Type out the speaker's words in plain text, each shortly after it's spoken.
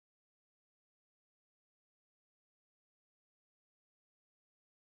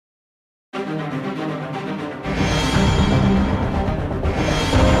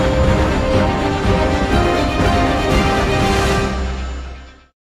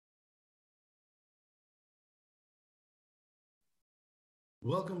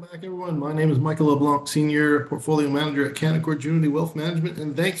Welcome back, everyone. My name is Michael LeBlanc, Senior Portfolio Manager at Canaccord Genuity Wealth Management,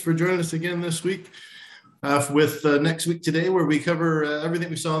 and thanks for joining us again this week with Next Week Today, where we cover everything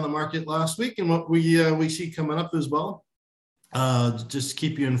we saw in the market last week and what we see coming up as well. Just to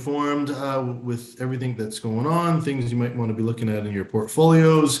keep you informed with everything that's going on, things you might want to be looking at in your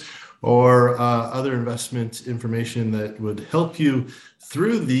portfolios, or other investment information that would help you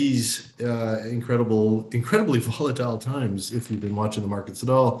through these incredibly volatile times. If you've been watching the markets at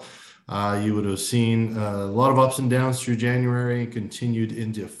all, you would have seen a lot of ups and downs through January and continued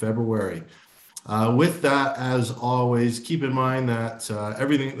into February. With that, as always, keep in mind that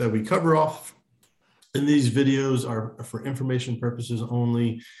everything that we cover off in these videos are for information purposes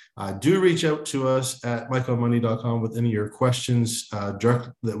only. Do reach out to us at mikeonmoney.com with any of your questions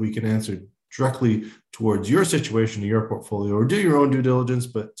that we can answer directly towards your situation, your portfolio, or do your own due diligence.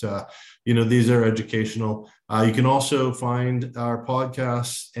 But, these are educational. You can also find our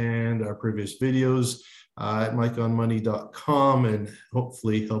podcasts and our previous videos at mikeonmoney.com and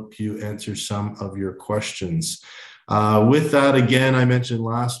hopefully help you answer some of your questions. With that, again, I mentioned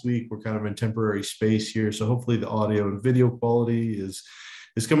last week, we're kind of in temporary space here. So hopefully the audio and video quality is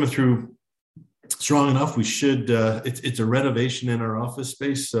coming through strong enough. We should, it's a renovation in our office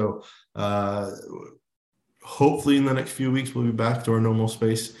space. So hopefully in the next few weeks, we'll be back to our normal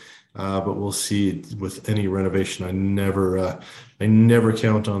space. But we'll see. With any renovation, I never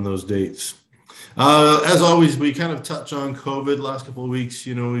count on those dates. As always, we kind of touch on COVID last couple of weeks.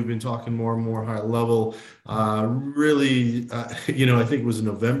 We've been talking more and more high level. I think it was in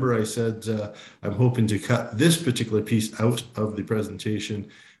November, I said, I'm hoping to cut this particular piece out of the presentation.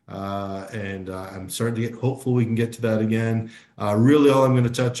 And I'm starting to get hopeful we can get to that again. Really, all I'm going to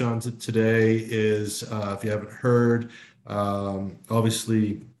touch on today is, if you haven't heard,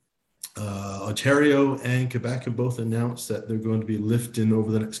 obviously, Ontario and Quebec have both announced that they're going to be lifting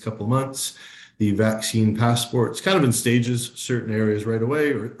over the next couple of months the vaccine passports, kind of in stages, certain areas right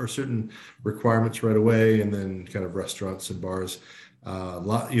away, or certain requirements right away, and then kind of restaurants and bars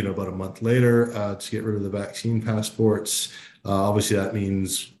about a month later to get rid of the vaccine passports. Obviously, that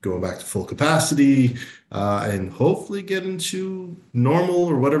means going back to full capacity and hopefully get into normal,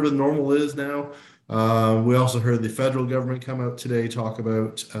 or whatever the normal is now. We also heard the federal government come out today, talk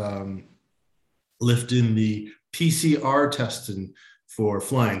about lifting the PCR testing for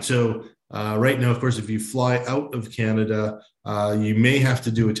flying. So right now, of course, if you fly out of Canada, you may have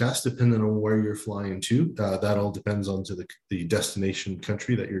to do a test depending on where you're flying to. That all depends on to the destination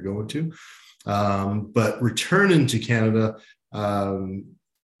country that you're going to. But returning to Canada,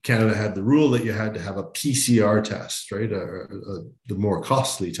 Canada had the rule that you had to have a PCR test, right? The more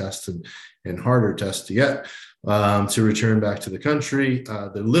costly test and harder test to get to return back to the country.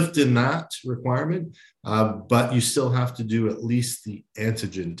 They're lifting that requirement, but you still have to do at least the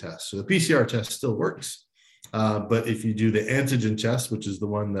antigen test. So the PCR test still works, but if you do the antigen test, which is the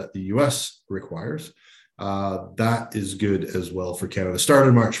one that the US requires, that is good as well for Canada.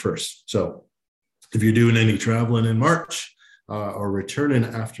 Started March 1st. So if you're doing any traveling in March or returning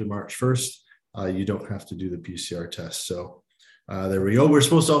after March 1st, you don't have to do the PCR test. So there we go. We're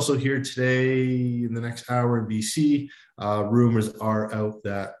supposed to also hear today in the next hour in BC. Rumors are out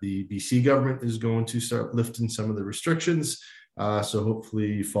that the BC government is going to start lifting some of the restrictions. So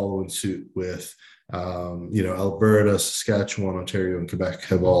hopefully following suit with, Alberta, Saskatchewan, Ontario, and Quebec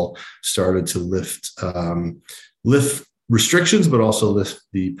have all started to lift restrictions, but also lift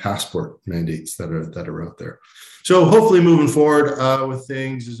the passport mandates that are out there. So hopefully moving forward with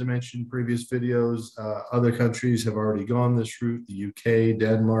things, as I mentioned in previous videos, other countries have already gone this route, the UK,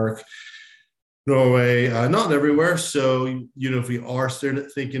 Denmark, Norway, not everywhere. So, if we are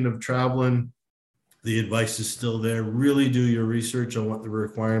thinking of traveling, the advice is still there. Really do your research on what the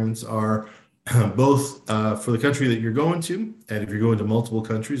requirements are, both for the country that you're going to, and if you're going to multiple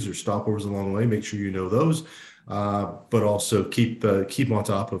countries or stopovers along the way, make sure you know those. But also keep on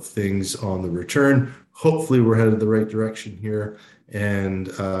top of things on the return. Hopefully we're headed the right direction here, and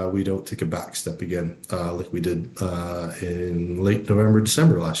we don't take a back step again like we did in late November,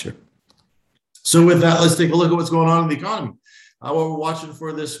 December last year. So with that, let's take a look at what's going on in the economy. What we're watching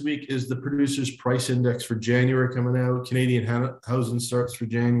for this week is the Producers Price Index for January coming out. Canadian housing starts for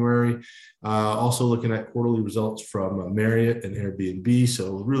January. Also looking at quarterly results from Marriott and Airbnb.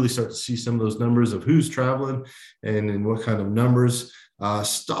 So we'll really start to see some of those numbers of who's traveling and in what kind of numbers.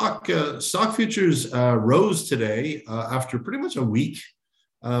 Stock futures rose today after pretty much a week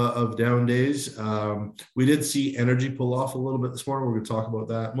of down days. We did see energy pull off a little bit this morning. We're going to talk about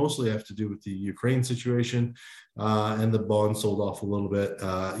that. Mostly have to do with the Ukraine situation, and the bond sold off a little bit.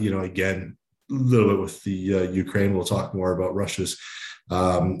 Again, a little bit with the Ukraine. We'll talk more about Russia's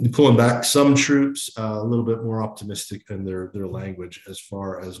pulling back some troops, a little bit more optimistic in their language as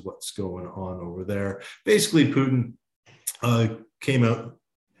far as what's going on over there. Basically, Putin came out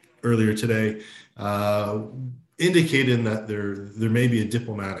earlier today, indicating that there may be a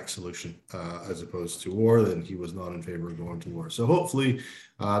diplomatic solution as opposed to war, that he was not in favor of going to war. So hopefully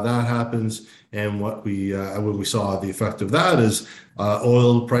that happens. And what we saw the effect of that is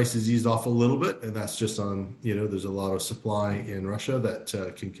oil prices eased off a little bit, and that's just on, there's a lot of supply in Russia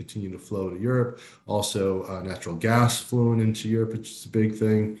that can continue to flow to Europe. Also, natural gas flowing into Europe, which is a big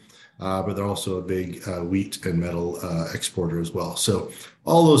thing. But they're also a big wheat and metal exporter as well. So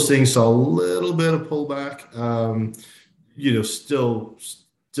all those things saw a little bit of pullback.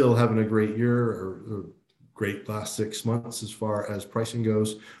 Still having a great year or great last 6 months as far as pricing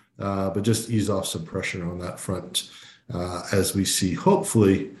goes, but just ease off some pressure on that front as we see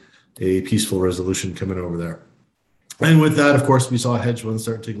hopefully a peaceful resolution coming over there. And with that, of course, we saw hedge funds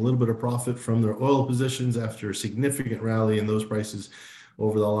start taking a little bit of profit from their oil positions after a significant rally in those prices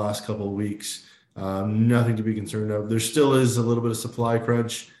over the last couple of weeks. Nothing to be concerned of. There still is a little bit of supply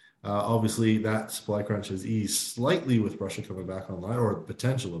crunch. Obviously, that supply crunch has eased slightly with Russia coming back online, or the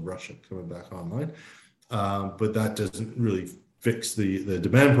potential of Russia coming back online. But that doesn't really fix the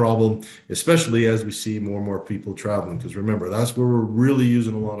demand problem, especially as we see more and more people traveling. Because remember, that's where we're really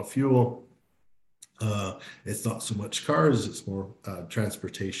using a lot of fuel. It's not so much cars; it's more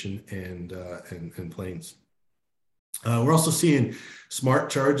transportation and planes. We're also seeing smart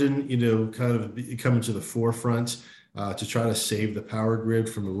charging, kind of coming to the forefront to try to save the power grid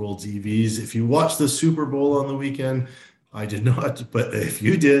from the world's EVs. If you watched the Super Bowl on the weekend, I did not, but if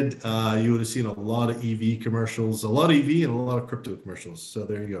you did, you would have seen a lot of EV commercials, a lot of EV and a lot of crypto commercials. So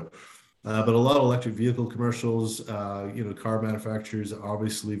there you go. But a lot of electric vehicle commercials, car manufacturers are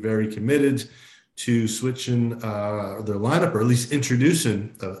obviously very committed to switching their lineup, or at least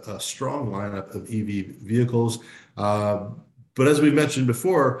introducing a strong lineup of EV vehicles. But as we mentioned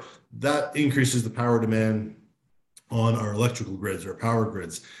before, that increases the power demand on our electrical grids, our power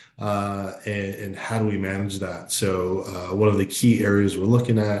grids, and how do we manage that? So one of the key areas we're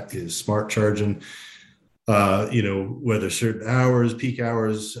looking at is smart charging. Whether certain hours, peak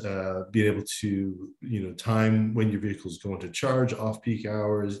hours, being able to, time when your vehicle is going to charge, off peak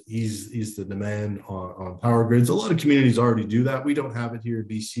hours, ease the demand on power grids. A lot of communities already do that. We don't have it here in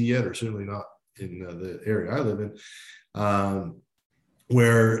BC yet, or certainly not in the area I live in,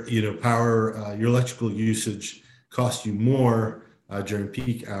 where, power, your electrical usage costs you more during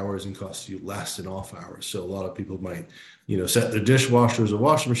peak hours and costs you less in off hours. So a lot of people might, set their dishwashers or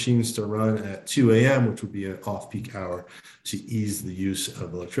washing machines to run at 2 a.m., which would be an off-peak hour to ease the use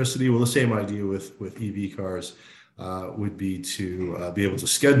of electricity. Well, the same idea with EV cars would be to be able to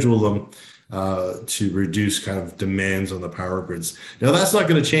schedule them to reduce kind of demands on the power grids. Now, that's not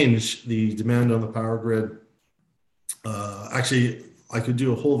going to change the demand on the power grid. Actually, I could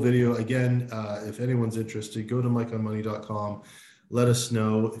do a whole video. Again, if anyone's interested, go to mikeonmoney.com. Let us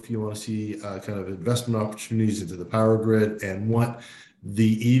know if you want to see kind of investment opportunities into the power grid and what the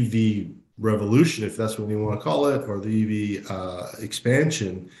EV revolution, if that's what you want to call it, or the EV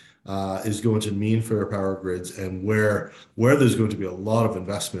expansion is going to mean for our power grids, and where there's going to be a lot of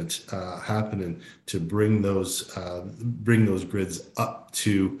investment happening to bring those grids up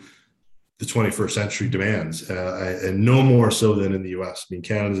to the 21st century demands, and no more so than in the US. I mean,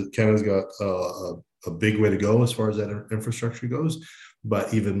 Canada's got a big way to go as far as that infrastructure goes,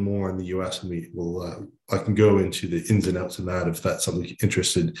 but even more in the US. And I can go into the ins and outs of that if that's something of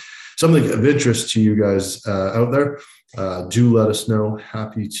interest to you guys out there. Do let us know.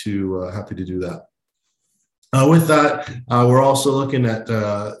 Happy to do that. With that, we're also looking at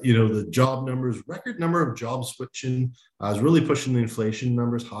the job numbers. Record number of jobs switching is really pushing the inflation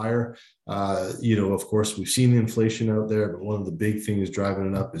numbers higher. Of course, we've seen the inflation out there, but one of the big things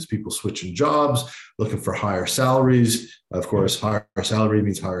driving it up is people switching jobs, looking for higher salaries. Of course, higher salary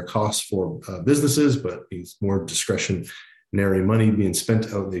means higher costs for businesses, but means more discretionary money being spent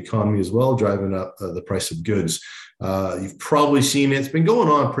out in the economy as well, driving up the price of goods. You've probably seen it. It's been going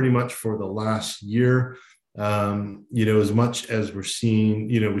on pretty much for the last year. As much as we're seeing,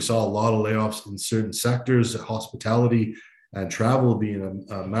 we saw a lot of layoffs in certain sectors, hospitality and travel being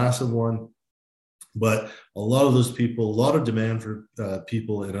a massive one. But a lot of those people, a lot of demand for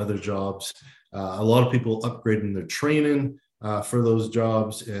people in other jobs, a lot of people upgrading their training for those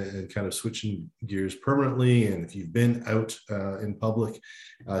jobs and kind of switching gears permanently. And if you've been out in public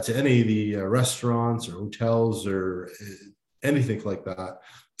to any of the restaurants or hotels or anything like that,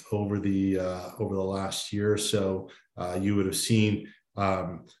 over the last year or so, you would have seen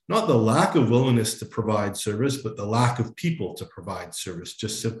not the lack of willingness to provide service, but the lack of people to provide service,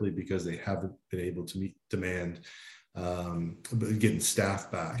 just simply because they haven't been able to meet demand, getting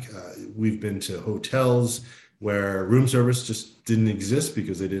staff back. We've been to hotels where room service just didn't exist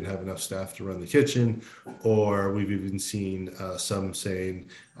because they didn't have enough staff to run the kitchen, or we've even seen some saying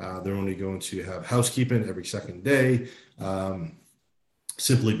they're only going to have housekeeping every second day,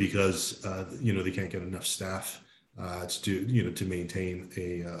 simply because they can't get enough staff to maintain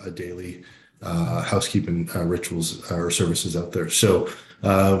a daily housekeeping rituals or services out there. So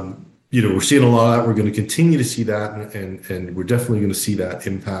we're seeing a lot of that. We're going to continue to see that, and we're definitely going to see that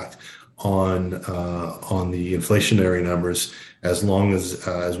impact on the inflationary numbers, as long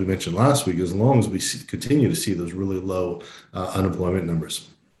as we mentioned last week, as long as we continue to see those really low unemployment numbers.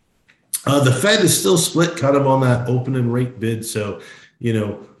 The Fed is still split kind of on that open rate bid. So,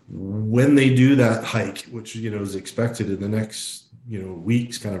 when they do that hike, which, is expected in the next,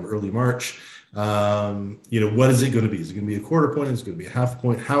 weeks, kind of early March, what is it going to be? Is it going to be a quarter point? Is it going to be a half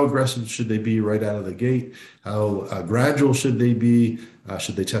point? How aggressive should they be right out of the gate? How gradual should they be?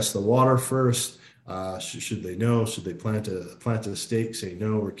 Should they test the water first? Should they know? Should they plant a stake, say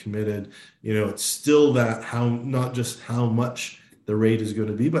no, we're committed? It's still that not just how much the rate is going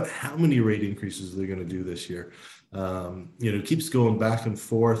to be, but how many rate increases they're going to do this year. It keeps going back and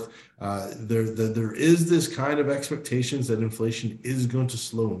forth. There is this kind of expectations that inflation is going to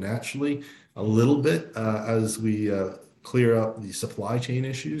slow naturally a little bit as we clear up the supply chain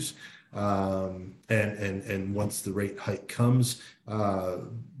issues. And once the rate hike comes,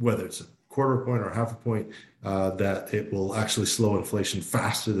 whether it's a quarter point or half a point, that it will actually slow inflation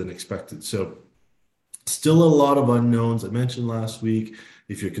faster than expected. So still a lot of unknowns. I mentioned last week,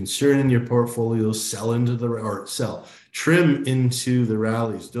 if you're concerned in your portfolio, trim into the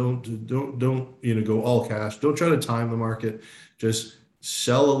rallies. Don't go all cash. Don't try to time the market. Just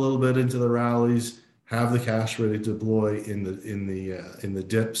sell a little bit into the rallies. Have the cash ready to deploy in the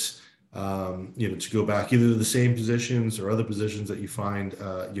dips. To go back either to the same positions or other positions that you find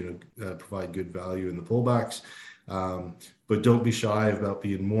provide good value in the pullbacks. But don't be shy about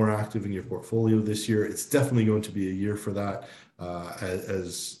being more active in your portfolio this year. It's definitely going to be a year for that,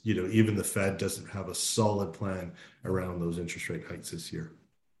 as even the Fed doesn't have a solid plan around those interest rate hikes this year.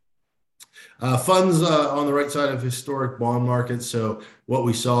 Funds on the right side of historic bond markets. So what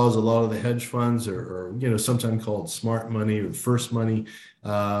we saw is a lot of the hedge funds, or sometimes called smart money or first money,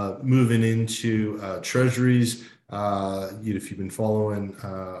 moving into treasuries. If you've been following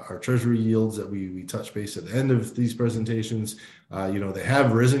our treasury yields that we touch base at the end of these presentations, they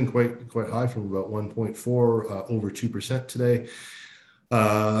have risen quite high from about 1.4 over 2% today.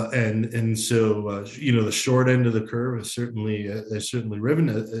 And so the short end of the curve has certainly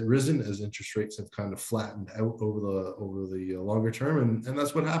risen as interest rates have kind of flattened out over the longer term, and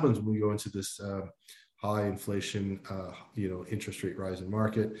that's what happens when we go into this high inflation interest rate rising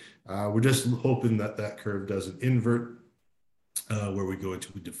market. We're just hoping that curve doesn't invert where we go into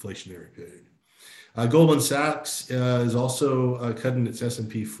a deflationary period. Goldman Sachs is also cutting its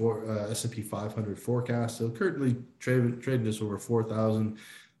S&P 500 forecast. So currently trading just over 4,000.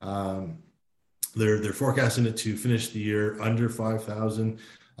 They're forecasting it to finish the year under 5,000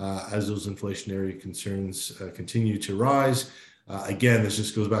 as those inflationary concerns continue to rise. Again, this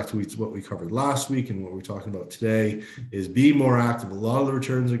just goes back to what we covered last week, and what we're talking about today is be more active. A lot of the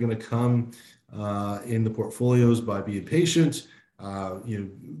returns are going to come in the portfolios by being patient.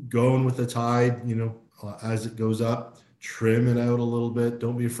 Going with the tide, as it goes up, trim it out a little bit.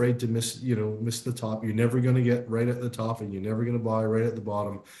 Don't be afraid to miss the top. You're never going to get right at the top, and you're never going to buy right at the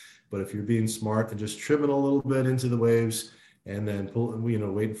bottom. But if you're being smart and just trim it a little bit into the waves, and then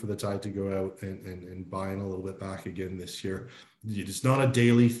waiting for the tide to go out and buying a little bit back again this year. It's not a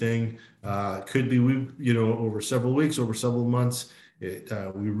daily thing. It could be over several weeks, over several months.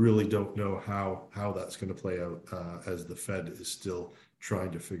 We really don't know how that's going to play out as the Fed is still trying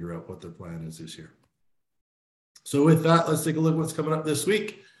to figure out what their plan is this year. So with that, let's take a look at what's coming up this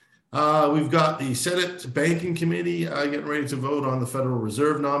week. We've got the Senate Banking Committee getting ready to vote on the Federal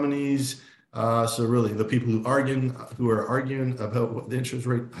Reserve nominees. So really the people who are arguing about what the interest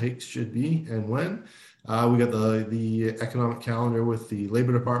rate hikes should be and when. We got the economic calendar with the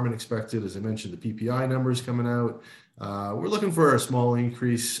Labor Department expected. As I mentioned, the PPI numbers coming out. We're looking for a small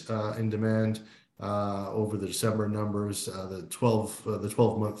increase in demand over the December numbers. The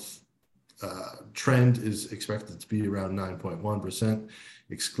 12-month trend is expected to be around 9.1%,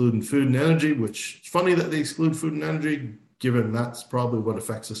 excluding food and energy, which it's funny that they exclude food and energy, given that's probably what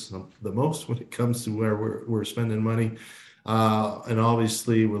affects us the most when it comes to where we're spending money. And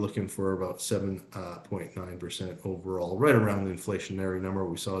obviously, we're looking for about 7.9% overall, right around the inflationary number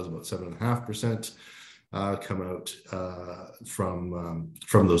we saw is about 7.5% come out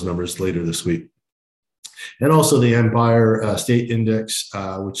from those numbers later this week. And also the Empire State Index,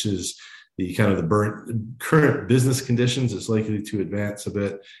 which is the kind of the current business conditions, is likely to advance a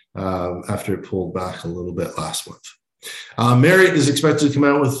bit after it pulled back a little bit last month. Marriott is expected to come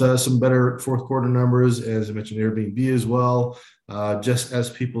out with some better fourth quarter numbers, as I mentioned, Airbnb as well. Just as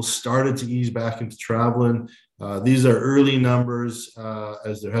people started to ease back into traveling, these are early numbers,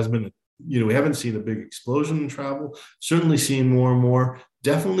 as there has been, we haven't seen a big explosion in travel. Certainly seeing more and more,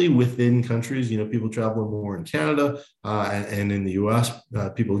 definitely within countries. People traveling more in Canada and in the US.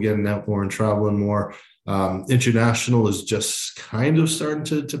 People getting out more and traveling more. International is just kind of starting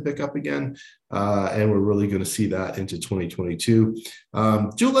to pick up again, and we're really going to see that into 2022.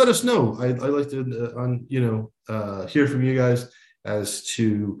 Do let us know. I'd like to hear from you guys as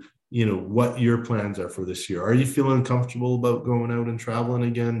to what your plans are for this year. Are you feeling comfortable about going out and traveling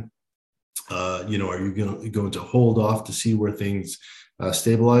again? Are you going to hold off to see where things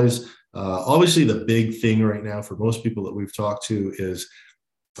stabilize? Obviously, the big thing right now for most people that we've talked to is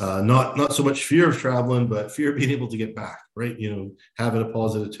not so much fear of traveling, but fear of being able to get back, right? Having a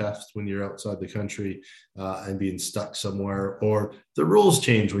positive test when you're outside the country and being stuck somewhere, or the rules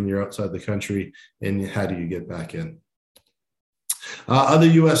change when you're outside the country, and how do you get back in? Other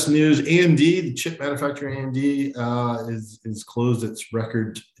U.S. news: AMD, the chip manufacturer AMD, is closed its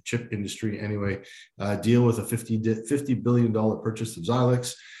record chip industry anyway deal with a $50 billion purchase of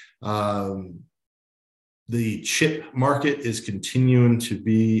Xilinx. The chip market is continuing to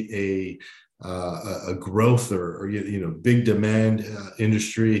be a growth or big demand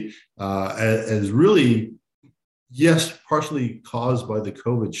industry, as really, yes, partially caused by the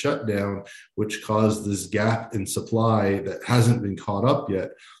COVID shutdown, which caused this gap in supply that hasn't been caught up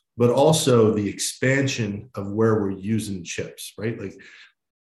yet, but also the expansion of where we're using chips, right? Like,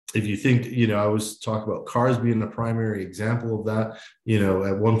 if you think, I was talking about cars being a primary example of that.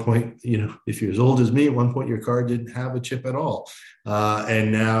 At one point, if you're as old as me, at one point your car didn't have a chip at all.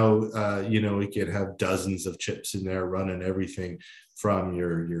 And now, it can have dozens of chips in there running everything from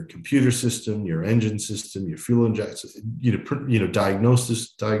your computer system, your engine system, your fuel injection,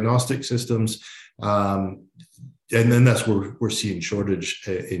 diagnostic systems. And then that's where we're seeing shortage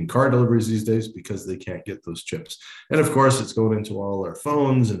in car deliveries these days, because they can't get those chips. And of course, it's going into all our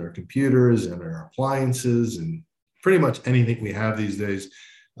phones and our computers and our appliances, and pretty much anything we have these days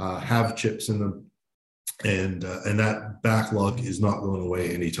have chips in them. And that backlog is not going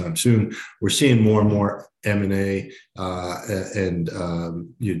away anytime soon. We're seeing more and more M&A and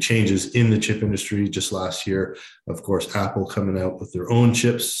changes in the chip industry. Just last year, of course, Apple coming out with their own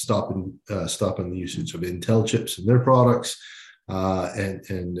chips, stopping the usage of Intel chips in their products,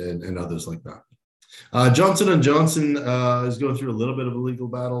 and others like that. Johnson & Johnson is going through a little bit of a legal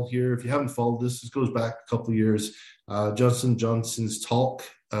battle here. If you haven't followed this goes back a couple of years. Johnson & Johnson's talc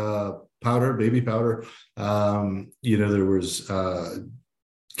powder, baby powder. There was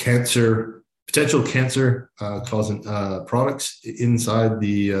potential cancer causing products inside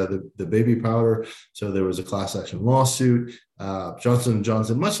the baby powder. So there was a class action lawsuit. Johnson &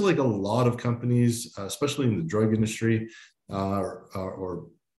 Johnson, much like a lot of companies, especially in the drug industry or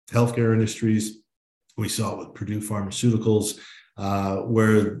healthcare industries, we saw it with Purdue Pharmaceuticals,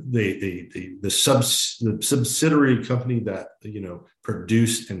 where the subsidiary company that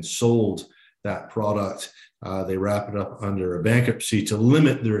produced and sold that product, they wrap it up under a bankruptcy to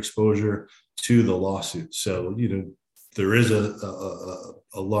limit their exposure to the lawsuit. So there is a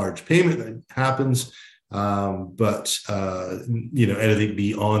large payment that happens, but anything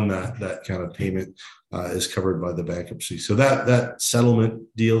beyond that kind of payment is covered by the bankruptcy. So that settlement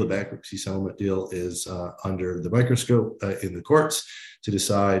deal, the bankruptcy settlement deal, is under the microscope in the courts to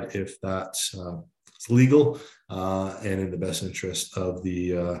decide if that's legal and in the best interest of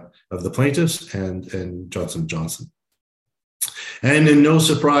the plaintiffs and Johnson & Johnson. And in no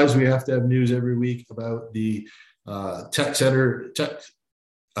surprise, we have to have news every week about the tech sector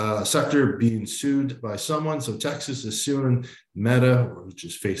being sued by someone. So Texas is suing Meta, which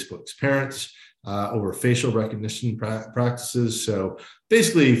is Facebook's parents, over facial recognition practices. So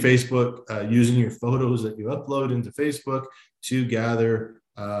basically, Facebook using your photos that you upload into Facebook to gather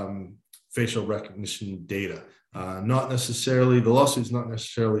facial recognition data. Not necessarily, the lawsuit is not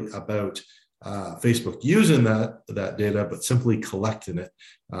necessarily about Facebook using that data, but simply collecting it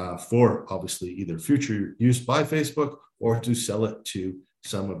for obviously either future use by Facebook or to sell it to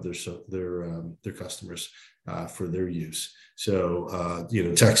some of their customers for their use. So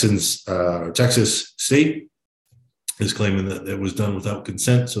Texas state is claiming that it was done without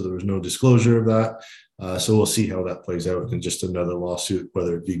consent, so there was no disclosure of that. So we'll see how that plays out in just another lawsuit,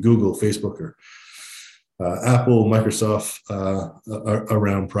 whether it be Google, Facebook, or Apple, Microsoft,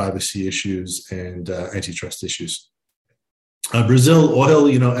 around privacy issues and antitrust issues. Brazil oil,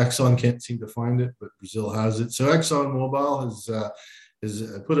 Exxon can't seem to find it, but Brazil has it. So ExxonMobil has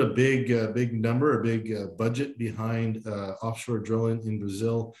put a big number, a big budget behind offshore drilling in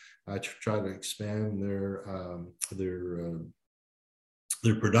Brazil to try to expand their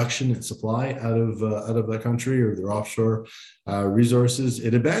production and supply out of the country, or their offshore resources.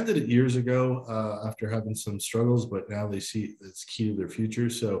 It abandoned it years ago after having some struggles, but now they see it's key to their future.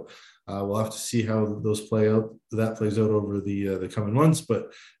 So we'll have to see how those play out. That plays out over the coming months. But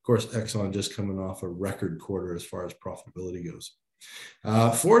of course, Exxon just coming off a record quarter as far as profitability goes.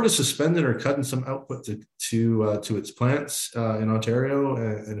 Ford is suspended or cutting some output to its plants in Ontario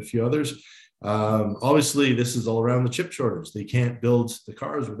and a few others. Obviously, this is all around the chip shortage. They can't build the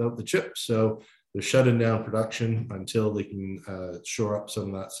cars without the chips, so they're shutting down production until they can shore up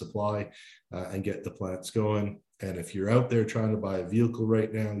some of that supply and get the plants going. And if you're out there trying to buy a vehicle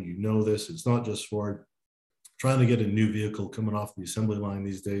right now, you know this. It's not just Ford. Trying to get a new vehicle coming off the assembly line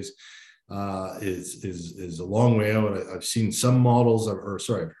these days is a long way out. I've seen some models, I've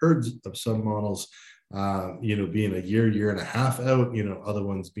heard of some models, being a year and a half out. Other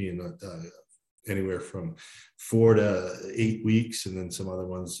ones being anywhere from 4 to 8 weeks, and then some other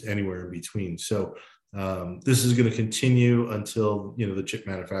ones anywhere in between. So this is going to continue until the chip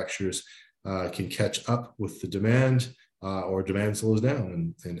manufacturers can catch up with the demand, or demand slows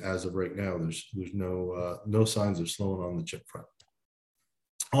down. And as of right now, there's no signs of slowing on the chip front.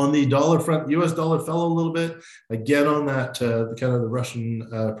 On the dollar front, the U.S. dollar fell a little bit again on that the Russian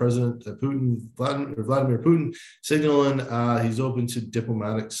President Vladimir Putin signaling he's open to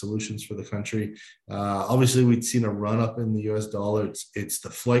diplomatic solutions for the country. Obviously, we'd seen a run up in the U.S. dollar. It's the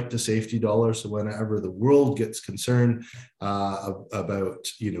flight to safety dollar. So whenever the world gets concerned about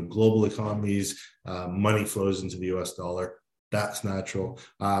global economies, money flows into the U.S. dollar. That's natural.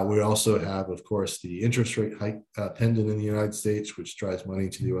 We also have, of course, the interest rate hike pending in the United States, which drives money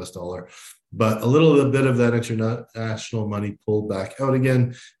to the U.S. dollar. But a little bit of that international money pulled back out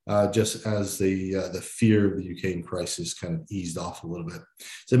again, just as the fear of the Ukraine crisis kind of eased off a little bit.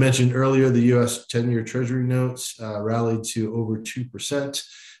 As I mentioned earlier, the U.S. 10-year Treasury notes rallied to over 2%.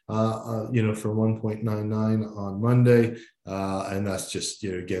 From 1.99 on Monday. And that's just,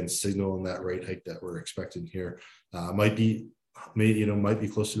 again, signaling that rate hike that we're expecting here. Might be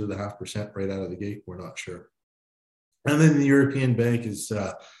closer to the 0.5% right out of the gate. We're not sure. And then the European Bank is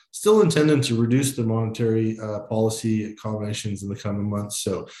still intending to reduce their monetary policy accommodations in the coming months.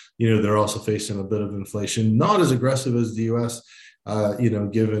 So, they're also facing a bit of inflation, not as aggressive as the U.S.,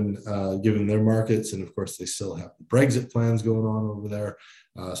 given their markets. And of course, they still have the Brexit plans going on over there.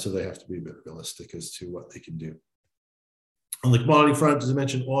 So they have to be a bit realistic as to what they can do. On the commodity front, as I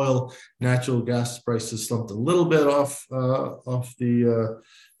mentioned, oil, natural gas prices slumped a little bit off the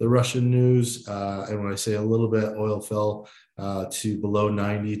Russian news. And when I say a little bit, oil fell to below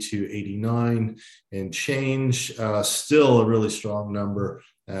 90 to 89 and change. Still a really strong number.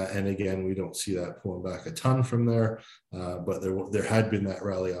 And again, we don't see that pulling back a ton from there. But there had been that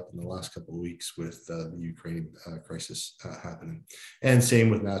rally up in the last couple of weeks with the Ukraine crisis happening. And same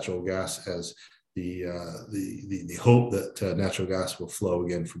with natural gas, as the hope that natural gas will flow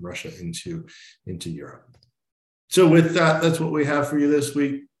again from Russia into Europe. So with that, that's what we have for you this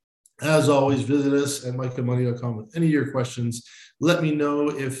week. As always, visit us at michaelmoney.com with any of your questions. Let me know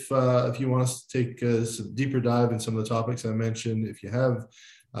if you want us to take some deeper dive in some of the topics I mentioned. If you have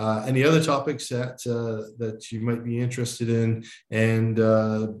any other topics that you might be interested in, and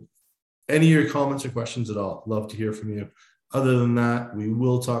any of your comments or questions at all, love to hear from you. Other than that, we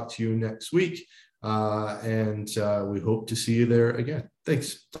will talk to you next week, and we hope to see you there again.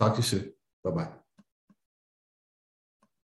 Thanks. Talk to you soon. Bye-bye.